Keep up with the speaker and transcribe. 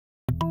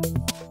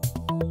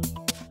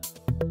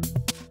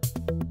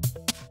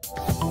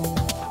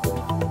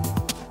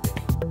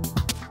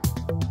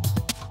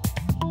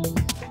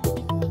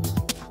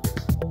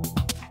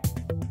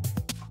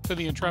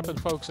the intrepid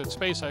folks at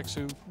SpaceX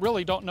who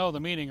really don't know the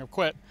meaning of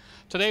quit.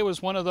 Today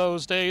was one of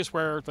those days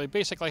where they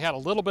basically had a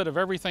little bit of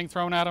everything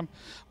thrown at them.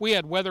 We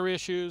had weather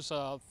issues,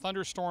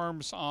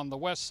 thunderstorms on the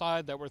west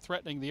side that were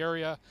threatening the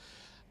area.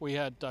 We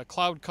had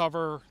cloud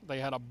cover, they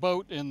had a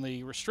boat in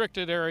the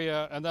restricted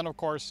area, and then of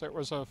course there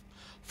was a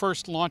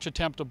first launch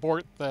attempt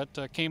abort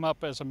that came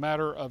up as a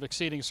matter of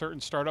exceeding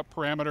certain startup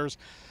parameters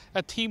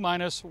at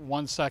T-minus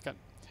 1 second.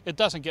 It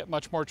doesn't get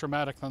much more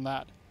dramatic than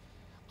that,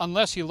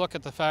 unless you look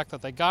at the fact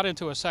that they got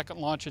into a second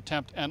launch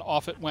attempt and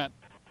off it went.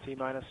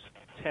 T-minus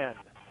 10,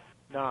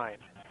 9,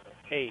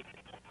 8,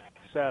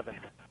 7,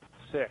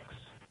 6,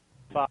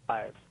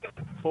 5,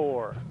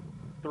 4,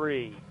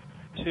 3,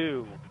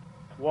 2,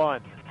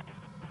 1.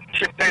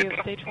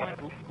 Stage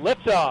 1.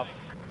 Liftoff.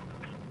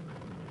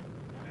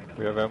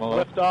 We have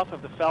MLF. Liftoff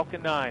of the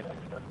Falcon 9.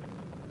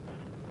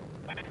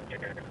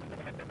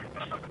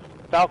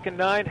 Falcon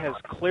 9 has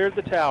cleared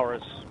the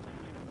towers.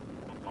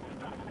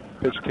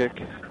 Pitch kick.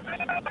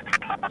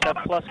 10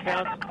 plus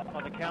count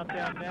on the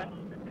countdown net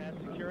and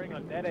securing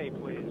on net A,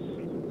 please.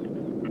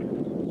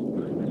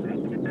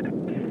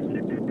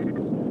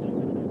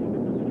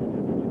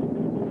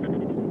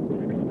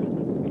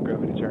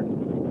 Gravity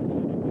turn.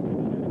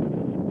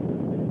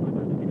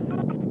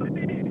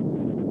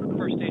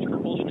 First stage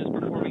propulsion is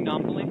performing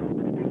nominally.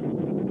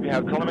 We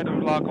have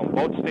telemetry lock on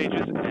both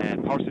stages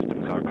and power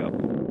systems are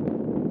go.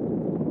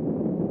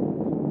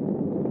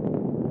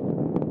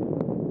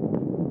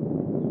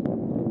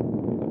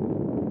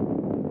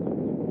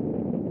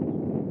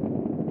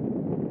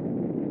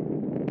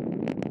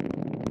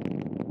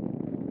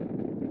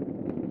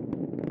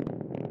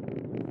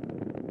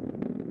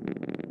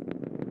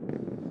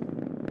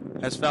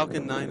 As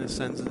Falcon 9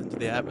 ascends into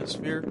the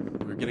atmosphere,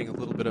 we're getting a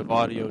little bit of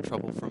audio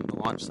trouble from the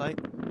launch site.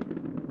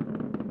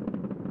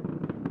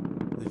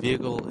 The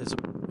vehicle is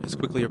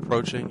quickly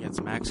approaching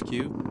its max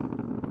Q,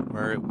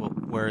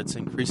 where its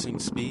increasing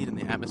speed and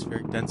the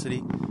atmospheric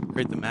density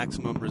create the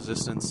maximum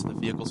resistance to the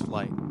vehicle's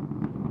flight.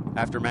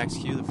 After max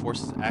Q, the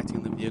forces acting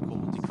on the vehicle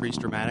will decrease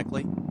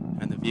dramatically,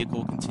 and the vehicle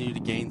will continue to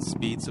gain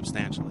speed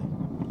substantially.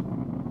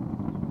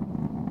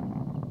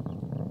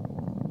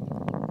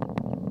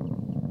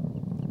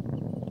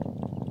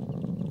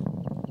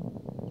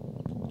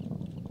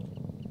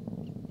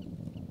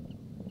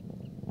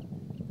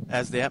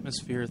 As the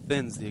atmosphere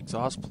thins, the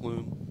exhaust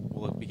plume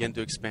will begin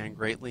to expand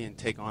greatly and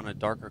take on a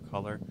darker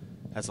color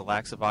as the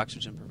lack of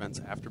oxygen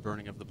prevents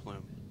afterburning of the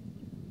plume.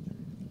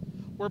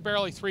 We're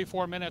barely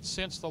 3-4 minutes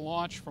since the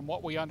launch. From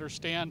what we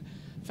understand,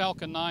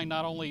 Falcon 9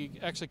 not only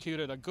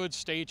executed a good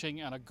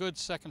staging and a good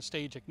second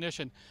stage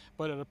ignition,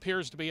 but it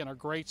appears to be in a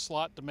great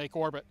slot to make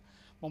orbit.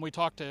 When we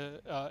talked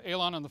to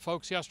Elon and the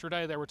folks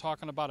yesterday, they were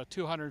talking about a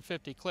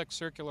 250-click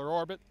circular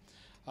orbit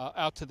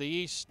out to the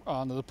east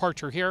on the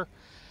departure here.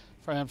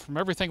 And from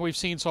everything we've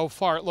seen so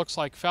far, it looks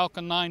like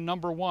Falcon 9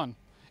 #1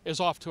 is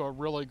off to a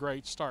really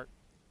great start.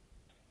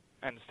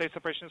 And state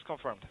separation is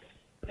confirmed.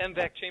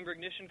 MVAC chamber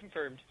ignition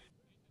confirmed.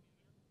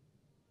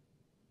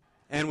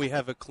 And we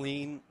have a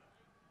clean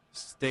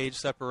stage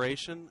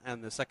separation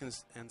and the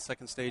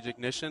second stage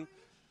ignition.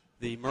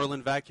 The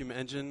Merlin vacuum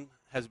engine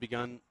has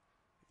begun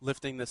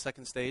lifting the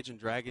second stage and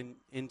dragging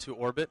into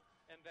orbit.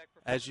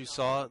 As you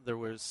saw, there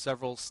were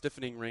several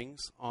stiffening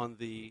rings on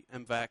the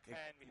MVAC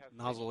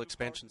nozzle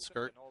expansion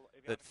skirt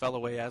that fell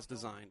away as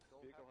designed.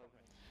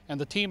 And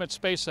the team at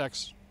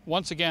SpaceX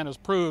once again has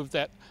proved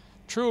that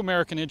true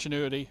American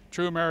ingenuity,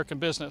 true American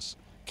business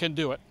can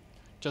do it.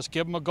 Just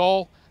give them a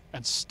goal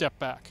and step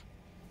back.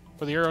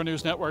 For the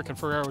Aero-News Network and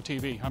for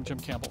Aero-TV, I'm Jim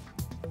Campbell.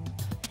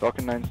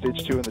 Falcon 9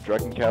 Stage 2 and the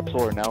Dragon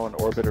capsule are now in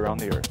orbit around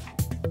the Earth.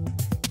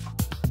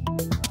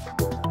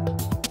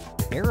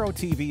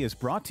 Aero-TV is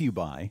brought to you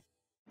by...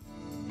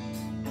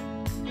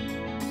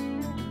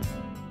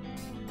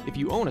 If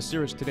you own a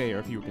Cirrus today, or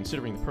if you are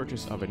considering the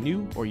purchase of a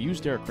new or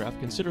used aircraft,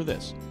 consider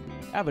this.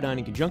 Avidyne,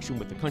 in conjunction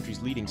with the country's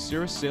leading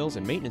Cirrus sales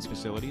and maintenance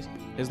facilities,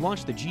 has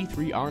launched the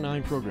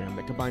G3R9 program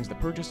that combines the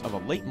purchase of a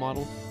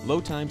late-model,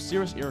 low-time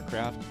Cirrus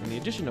aircraft and the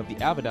addition of the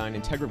Avidyne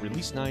Integra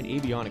Release 9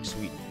 avionics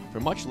suite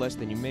for much less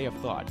than you may have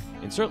thought,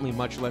 and certainly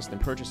much less than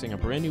purchasing a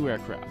brand new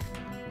aircraft.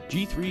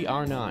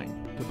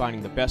 G3R9,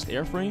 combining the best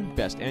airframe,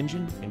 best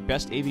engine, and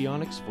best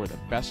avionics for the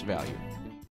best value.